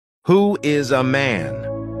Who is a man?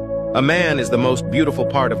 A man is the most beautiful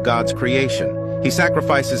part of God's creation. He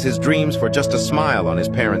sacrifices his dreams for just a smile on his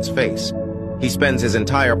parents' face. He spends his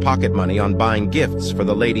entire pocket money on buying gifts for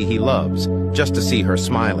the lady he loves, just to see her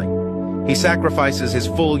smiling. He sacrifices his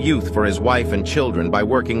full youth for his wife and children by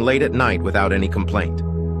working late at night without any complaint.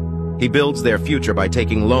 He builds their future by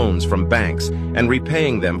taking loans from banks and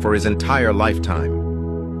repaying them for his entire lifetime.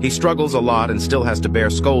 He struggles a lot and still has to bear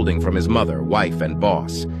scolding from his mother, wife, and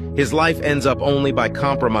boss. His life ends up only by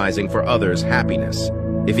compromising for others' happiness.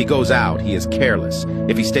 If he goes out, he is careless.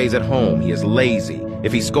 If he stays at home, he is lazy.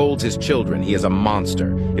 If he scolds his children, he is a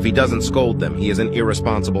monster. If he doesn't scold them, he is an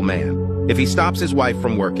irresponsible man. If he stops his wife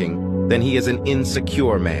from working, then he is an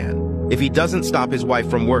insecure man. If he doesn't stop his wife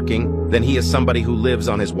from working, then he is somebody who lives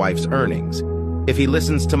on his wife's earnings. If he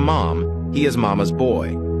listens to mom, he is mama's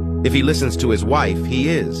boy. If he listens to his wife, he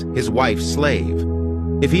is his wife's slave.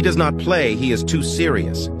 If he does not play, he is too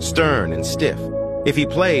serious, stern, and stiff. If he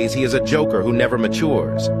plays, he is a joker who never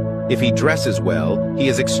matures. If he dresses well, he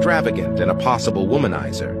is extravagant and a possible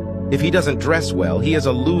womanizer. If he doesn't dress well, he is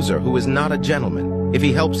a loser who is not a gentleman. If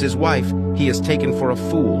he helps his wife, he is taken for a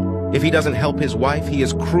fool. If he doesn't help his wife, he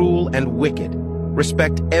is cruel and wicked.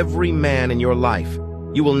 Respect every man in your life.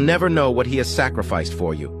 You will never know what he has sacrificed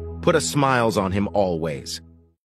for you. Put a smiles on him always.